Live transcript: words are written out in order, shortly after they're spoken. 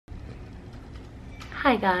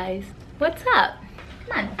Hi guys, what's up?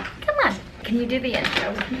 Come on, come on. Can you do the intro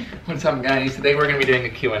with me? What's up guys? Today we're going to be doing a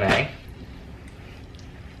Q&A.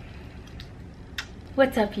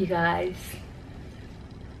 What's up you guys?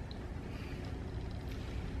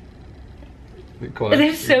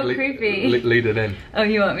 They're so creepy. Lead it in. Oh,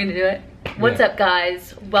 you want me to do it? What's up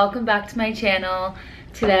guys? Welcome back to my channel.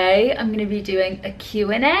 Today I'm going to be doing a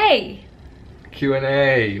Q&A.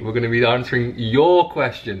 Q&A. We're going to be answering your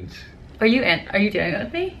questions. Are you doing it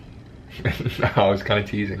with me? No, I was kind of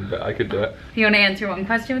teasing, but I could do it. You want to answer one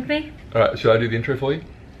question with me? Alright, should I do the intro for you?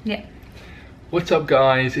 Yeah. What's up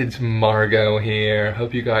guys? It's Margot here.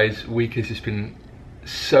 Hope you guys' week has just been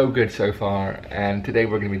so good so far, and today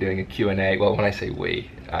we're going to be doing a Q&A. Well, when I say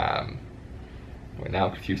we, we're now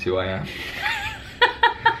confused who I am.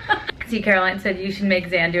 See, Caroline said you should make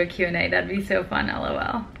Zan do a Q&A. That'd be so fun,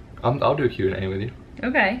 LOL. I'll do a Q&A with you.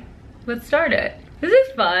 Okay. Let's start it. This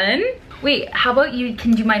is fun. Wait, how about you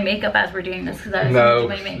can do my makeup as we're doing this? Because I was No,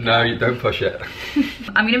 gonna do my makeup. no, you don't push it.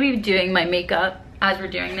 I'm gonna be doing my makeup as we're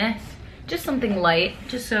doing this. Just something light,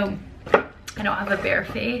 just so I don't have a bare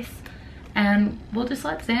face. And we'll just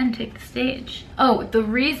let Zan take the stage. Oh, the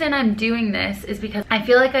reason I'm doing this is because I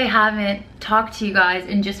feel like I haven't talked to you guys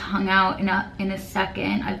and just hung out in a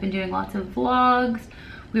second. I've been doing lots of vlogs.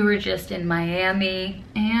 We were just in Miami,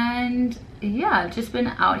 and yeah, I've just been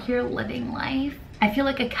out here living life. I feel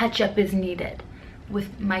like a catch-up is needed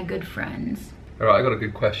with my good friends. All right, I got a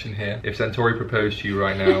good question here. If Santori proposed to you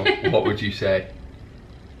right now, what would you say?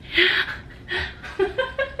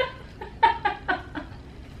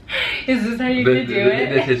 Is this how you're gonna do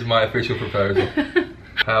it? This is my official proposal.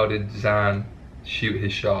 How did Zan shoot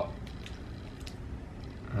his shot?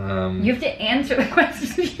 You have to answer the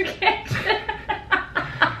questions, you can't.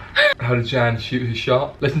 How did Jan shoot his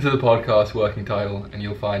shot? Listen to the podcast working title and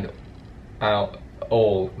you'll find out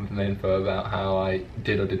all the info about how I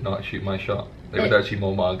did or did not shoot my shot. It was actually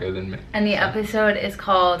more Margot than me. And the episode is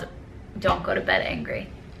called Don't Go to Bed Angry.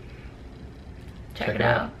 Check it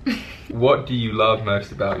out. What do you love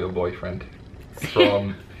most about your boyfriend?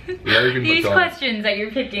 From Logan These McDonald. questions that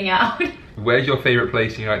you're picking out. Where's your favorite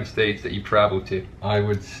place in the United States that you've traveled to? I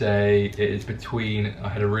would say it is between, I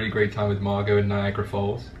had a really great time with Margot in Niagara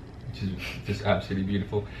Falls, which is just absolutely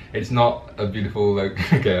beautiful. It's not a beautiful,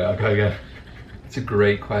 like, okay, I'll go again. It's a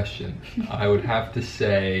great question. I would have to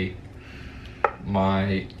say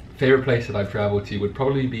my favorite place that I've traveled to would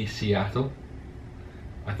probably be Seattle.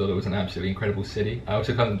 I thought it was an absolutely incredible city. I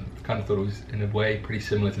also kind of thought it was, in a way, pretty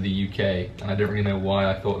similar to the UK, and I don't really know why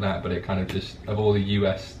I thought that, but it kind of just, of all the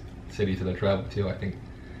US cities that I traveled to, I think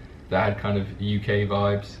that had kind of UK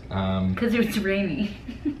vibes. Because it was rainy.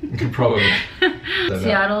 Probably.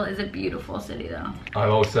 Seattle is a beautiful city though. I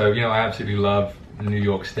also, I absolutely love New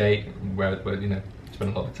York State, where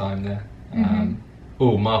spent a lot of time there.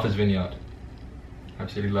 Oh, Martha's Vineyard.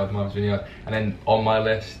 Absolutely love Martha's Vineyard. And then on my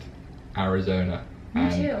list, Arizona. Me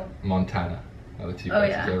too. Montana are the two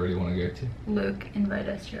places I really want to go to. Luke, invite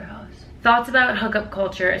us to your house. Thoughts about hookup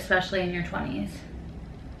culture, especially in your 20s?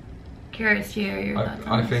 Curious to hear your thoughts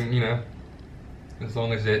on I this. think, as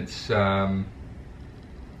long as it's, I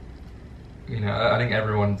think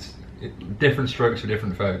everyone's, different strokes for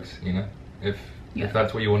different folks, If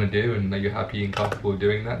that's what you want to do and you're happy and comfortable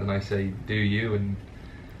doing that, then I say do you and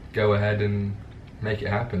go ahead and make it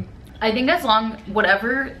happen. I think as long,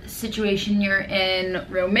 whatever situation you're in,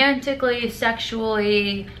 romantically,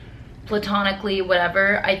 sexually, platonically,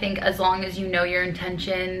 whatever, I think as long as you know your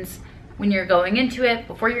intentions when you're going into it,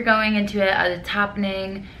 before you're going into it, as it's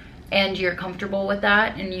happening, and you're comfortable with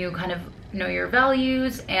that, and you kind of know your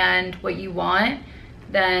values and what you want,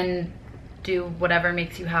 then do whatever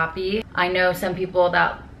makes you happy. I know some people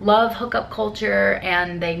that love hookup culture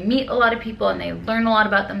and they meet a lot of people and they learn a lot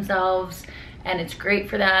about themselves, and it's great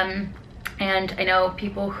for them. And I know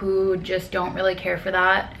people who just don't really care for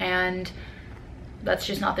that, and that's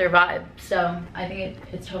just not their vibe. So I think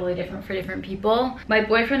it's totally different for different people. My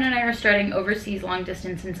boyfriend and I are starting overseas long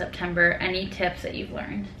distance in September. Any tips that you've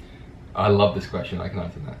learned? I love this question, I can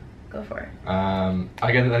answer that. Go for it. I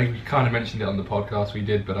think you kind of mentioned it on the podcast we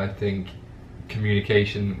did, but I think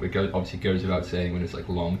communication, obviously goes without saying when it's like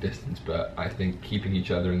long distance, but I think keeping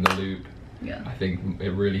each other in the loop. Yeah. I think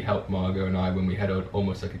it really helped Margot and I when we had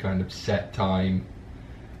almost like a kind of set time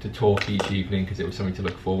to talk each evening, because it was something to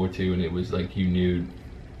look forward to, and it was like you knew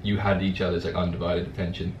you had each other's like undivided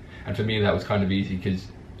attention. And for me that was kind of easy because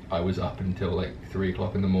I was up until like 3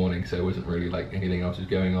 o'clock in the morning, so it wasn't really like anything else was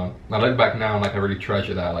going on. And I look back now and like I really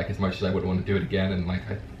treasure that, like as much as I wouldn't want to do it again, and like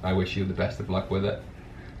I wish you the best of luck with it.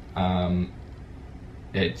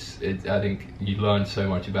 I think you learn so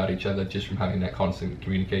much about each other just from having that constant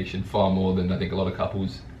communication, far more than I think a lot of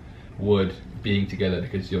couples would being together,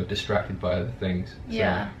 because you're distracted by other things.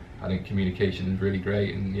 Yeah. So I think communication is really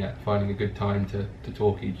great, and yeah, finding a good time to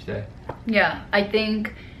talk each day. Yeah, I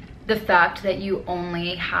think the fact that you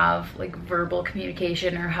only have like verbal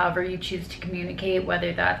communication, or however you choose to communicate,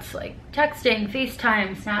 whether that's like texting,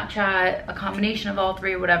 FaceTime, Snapchat, a combination of all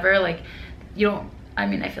three, whatever, like you don't, I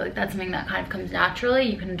mean, I feel like that's something that kind of comes naturally.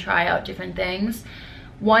 You can try out different things.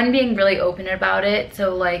 One, being really open about it.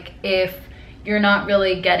 So like if you're not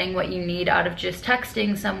really getting what you need out of just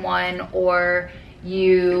texting someone, or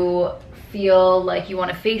you feel like you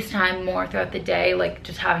want to FaceTime more throughout the day, like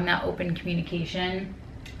just having that open communication,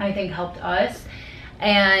 I think helped us.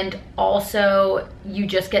 And also you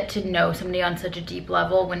just get to know somebody on such a deep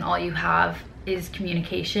level when all you have is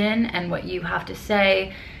communication and what you have to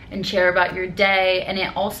say and share about your day. And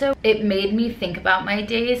it made me think about my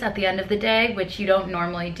days at the end of the day, which you don't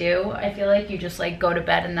normally do. I feel like you just like go to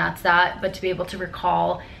bed and that's that. But to be able to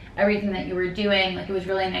recall everything that you were doing, like it was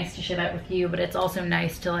really nice to share that with you, but it's also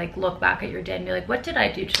nice to like look back at your day and be like, what did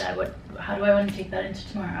I do today? How do I want to take that into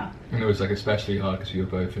tomorrow? And it was like especially hard because we were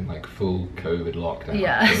both in like full COVID lockdown.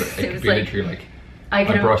 Yeah. So it could be like, literally like I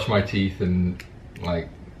brushed my teeth and like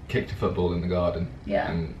kicked a football in the garden.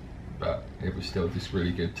 Yeah. But it was still just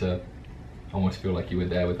really good to almost feel like you were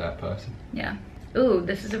there with that person. Yeah. Ooh,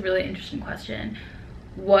 this is a really interesting question.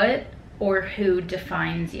 What or who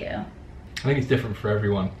defines you? I think it's different for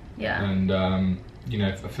everyone. Yeah. And you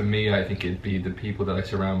know, for me, I think it'd be the people that I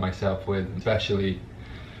surround myself with, especially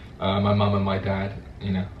my mum and my dad.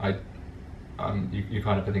 You know, you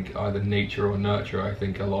kind of, I think, either nature or nurture. I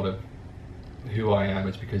think a lot of who I am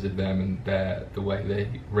is because of them and the way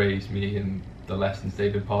they raised me and the lessons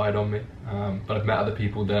they've imparted on me. But I've met other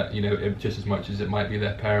people that, you know, just as much as it might be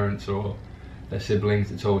their parents or their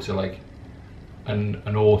siblings, it's also like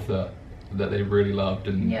an author that they really loved,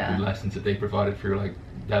 and the lessons that they provided through like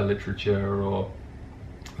their literature, or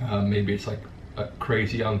maybe it's like a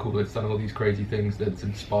crazy uncle that's done all these crazy things that's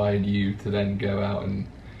inspired you to then go out and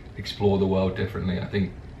explore the world differently. I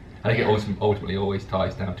think it ultimately always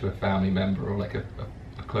ties down to a family member or like a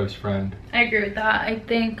close friend. I agree with that. I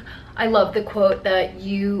think I love the quote that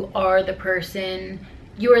you are the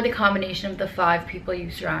combination of the 5 people you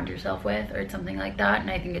surround yourself with, or something like that. And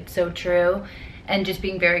I think it's so true. And just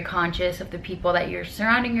being very conscious of the people that you're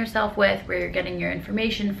surrounding yourself with, where you're getting your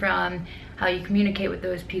information from, how you communicate with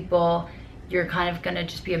those people, you're kind of gonna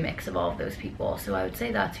just be a mix of all of those people. So I would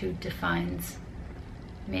say that's who defines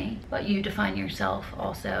me. But you define yourself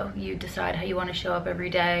also. You decide how you want to show up every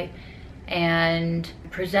day and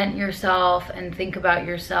present yourself and think about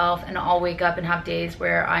yourself. And I'll wake up and have days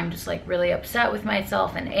where I'm just like really upset with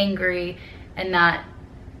myself and angry, and that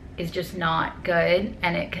is just not good,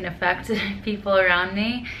 and it can affect people around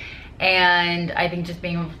me. And I think just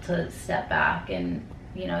being able to step back and,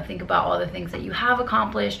 you know, think about all the things that you have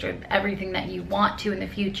accomplished or everything that you want to in the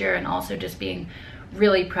future, and also just being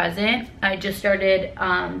really present. I just started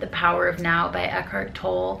The Power of Now by Eckhart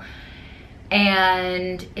Tolle,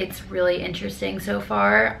 and it's really interesting so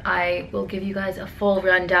far. I will give you guys a full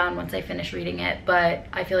rundown once I finish reading it, but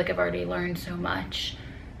I feel like I've already learned so much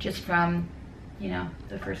just from, you know,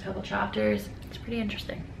 the first couple chapters. It's pretty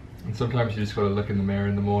interesting. And sometimes you just gotta look in the mirror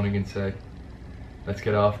in the morning and say, let's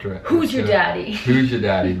get after it. Who's your daddy? Who's your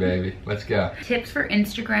daddy, baby? Let's go. Tips for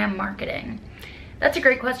Instagram marketing. That's a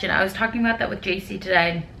great question. I was talking about that with JC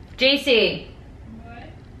today. JC, what?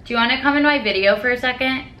 Do you want to come in my video for a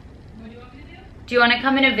second? What do you want me to do? Do you want to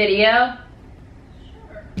come in a video?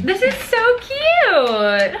 Sure. This is so cute.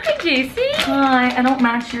 Hi, JC. Hi. I don't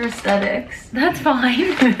match your aesthetics. That's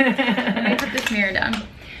fine. Let me put this mirror down.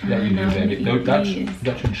 Yeah, you do, baby. No,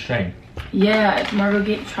 that's insane. Yeah,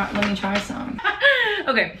 Margot, let me try some.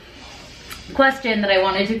 Okay. Question that I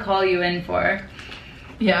wanted to call you in for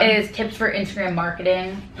is tips for Instagram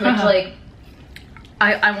marketing, which like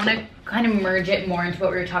I want to kind of merge it more into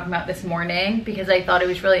what we were talking about this morning, because I thought it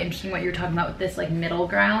was really interesting what you were talking about with this like middle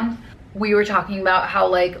ground. We were talking about how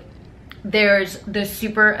like there's the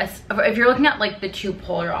if you're looking at like the 2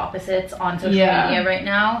 polar opposites on social media right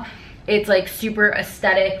now, it's like super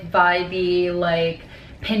aesthetic, vibey, like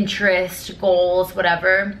Pinterest goals,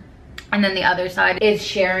 whatever. And then the other side is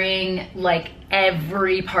sharing like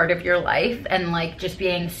every part of your life and like just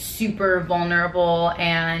being super vulnerable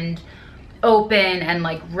and open and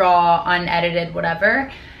like raw, unedited,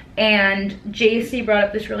 whatever. And JC brought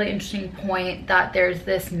up this really interesting point that there's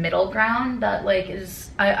this middle ground that like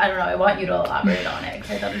is, I don't know, I want you to elaborate on it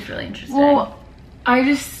because I thought it was really interesting. Well, I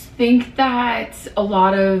just think that a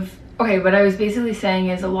lot of, Okay, what I was basically saying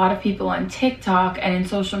is a lot of people on TikTok and in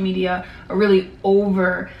social media are really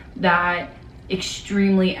over that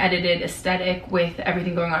extremely edited aesthetic with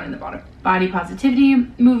everything going on in the body positivity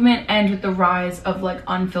movement and with the rise of like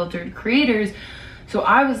unfiltered creators. So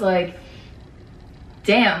I was like,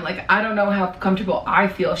 damn, like I don't know how comfortable I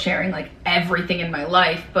feel sharing like everything in my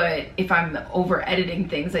life, but if I'm over editing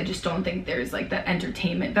things, I just don't think there's like that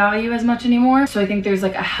entertainment value as much anymore. So I think there's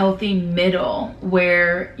like a healthy middle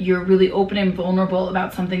where you're really open and vulnerable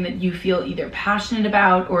about something that you feel either passionate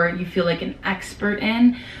about or you feel like an expert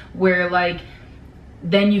in, where like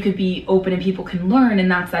then you could be open and people can learn, and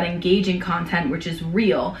that's that engaging content which is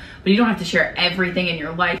real, but you don't have to share everything in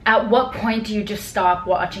your life. At what point do you just stop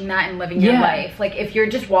watching that and living your life? Like if you're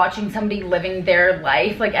just watching somebody living their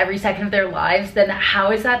life, like every second of their lives, then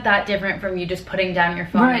how is that different from you just putting down your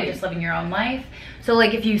phone and just living your own life? So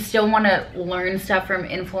like if you still want to learn stuff from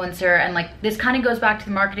influencer, and like this kind of goes back to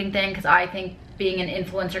the marketing thing, because I think being an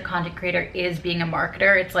influencer content creator is being a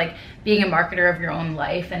marketer. It's like being a marketer of your own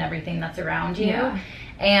life and everything that's around you.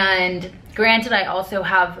 And granted, I also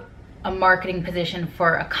have a marketing position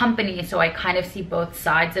for a company, so I kind of see both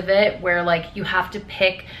sides of it, where like you have to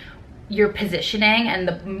pick your positioning and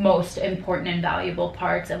the most important and valuable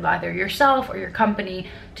parts of either yourself or your company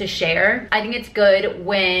to share. I think it's good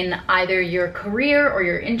when either your career or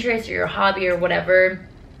your interest or your hobby or whatever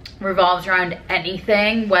revolves around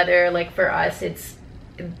anything, whether like for us it's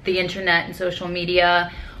the internet and social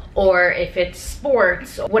media, or if it's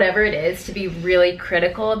sports, whatever it is, to be really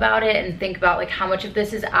critical about it and think about like how much of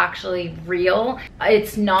this is actually real.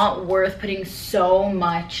 It's not worth putting so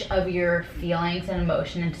much of your feelings and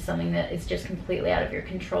emotion into something that is just completely out of your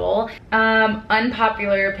control.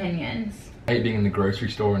 Unpopular opinions. I hate being in the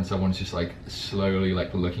grocery store and someone's just like slowly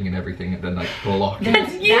like looking at everything and then like blocking.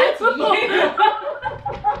 That's you.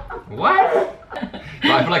 What?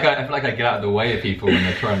 But I feel like I get out of the way of people when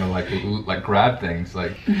they're trying to like grab things.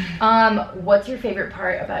 Like, what's your favorite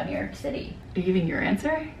part about New York City? Are you giving your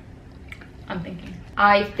answer? I'm thinking.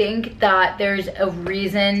 I think that there's a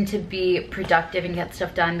reason to be productive and get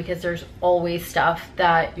stuff done, because there's always stuff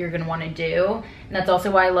that you're gonna want to do, and that's also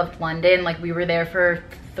why I loved London. Like we were there for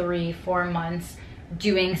 3-4 months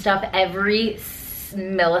doing stuff every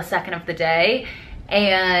millisecond of the day,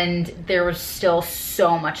 and there was still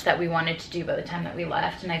so much that we wanted to do by the time that we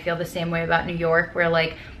left. And I feel the same way about New York, where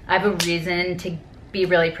like I have a reason to be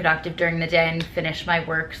really productive during the day and finish my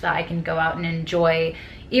work so that I can go out and enjoy,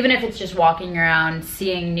 even if it's just walking around,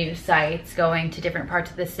 seeing new sights, going to different parts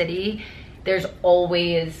of the city. There's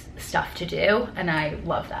always stuff to do, and I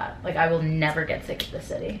love that. Like I will never get sick of the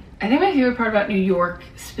city. I think my favorite part about New York,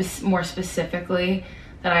 more specifically,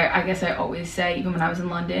 that I guess I always say even when I was in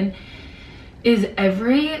London, is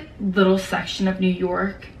every little section of New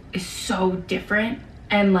York is so different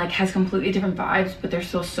and like has completely different vibes, but they're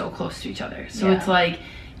still so close to each other. So it's like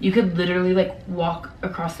you could literally like walk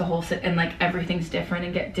across the whole city and like everything's different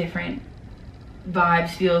and get different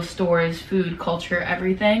vibes, feels, stores, food, culture,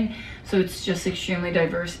 everything. So it's just extremely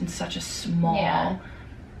diverse in such a small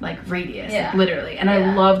like radius, like, literally. And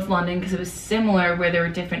I loved London because it was similar, where there were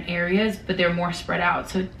different areas but they were more spread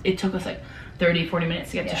out. So it took us like 30-40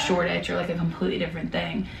 minutes to get to Shoreditch, or like a completely different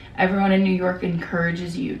thing. Everyone in New York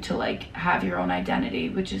encourages you to like have your own identity,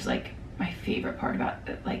 which is like my favorite part about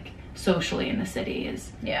it, like socially in the city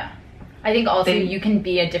is I think also you can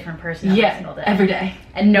be a different person every single day. Every day.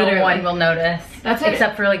 And no one will notice. That's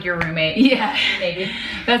except for like your roommate. Yeah. Maybe.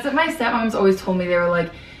 That's what my stepmoms always told me. They were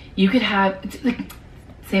like, you could have, like,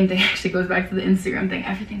 same thing actually goes back to the Instagram thing.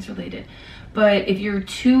 Everything's related. But if you're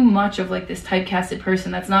too much of like this typecasted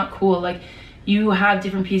person, that's not cool. Like you have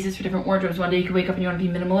different pieces for different wardrobes. One day you could wake up and you want to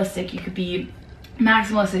be minimalistic. You could be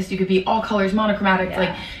maximalist, you could be all colors, monochromatic.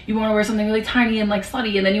 Like you want to wear something really tiny and like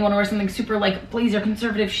slutty, and then you want to wear something super like blazer,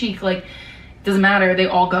 conservative, chic. Like doesn't matter, they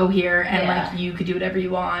all go here, and like you could do whatever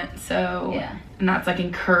you want. So and that's like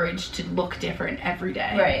encouraged to look different every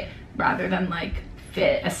day, rather than like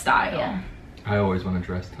fit a style. I always want to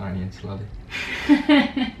dress tiny and slutty.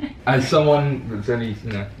 As someone that's only,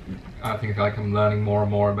 you know, I think like I'm learning more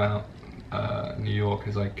and more about New York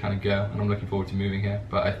as I kind of go, and I'm looking forward to moving here.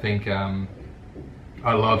 But I think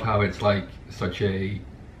I love how it's like such a,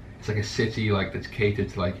 it's like a city like that's catered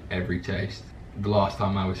to like every taste. The last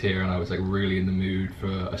time I was here and I was like really in the mood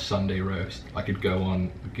for a Sunday roast, I could go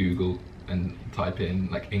on Google and type in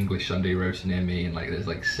like English Sunday roast near me, and like there's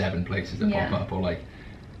like 7 places that pop up. Or like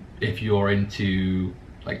if you're into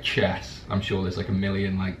like chess, I'm sure there's like a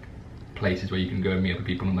million like places where you can go and meet other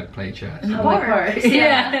people and like play chess. Of course.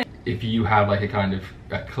 Yeah. If you have like a kind of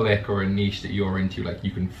a clique or a niche that you're into, like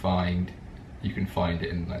you can find it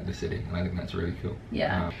in like the city, and I think that's really cool.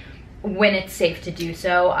 when it's safe to do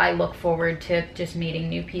so, I look forward to just meeting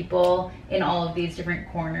new people in all of these different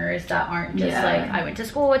corners that aren't just like I went to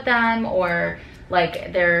school with them or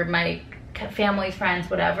like they're my family's friends,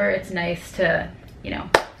 whatever. It's nice to, you know,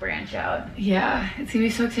 branch out. Yeah, it's gonna be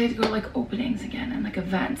so exciting to go to like openings again and like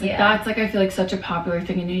events. Like that's like I feel like such a popular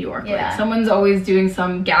thing in New York. Like someone's always doing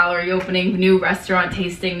some gallery opening, new restaurant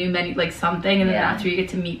tasting, new menu, like something, and then that's where you get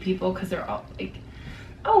to meet people because they're all like,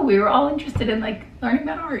 oh, we were all interested in like learning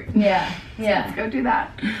about art. Yeah, so let's go do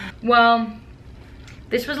that. Well,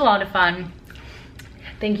 this was a lot of fun.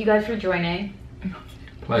 Thank you guys for joining.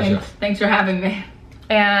 Pleasure. Thanks for having me.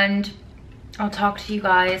 And I'll talk to you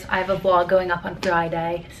guys. I have a vlog going up on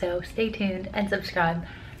Friday, so stay tuned and subscribe.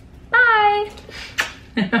 Bye.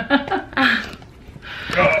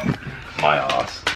 My ass.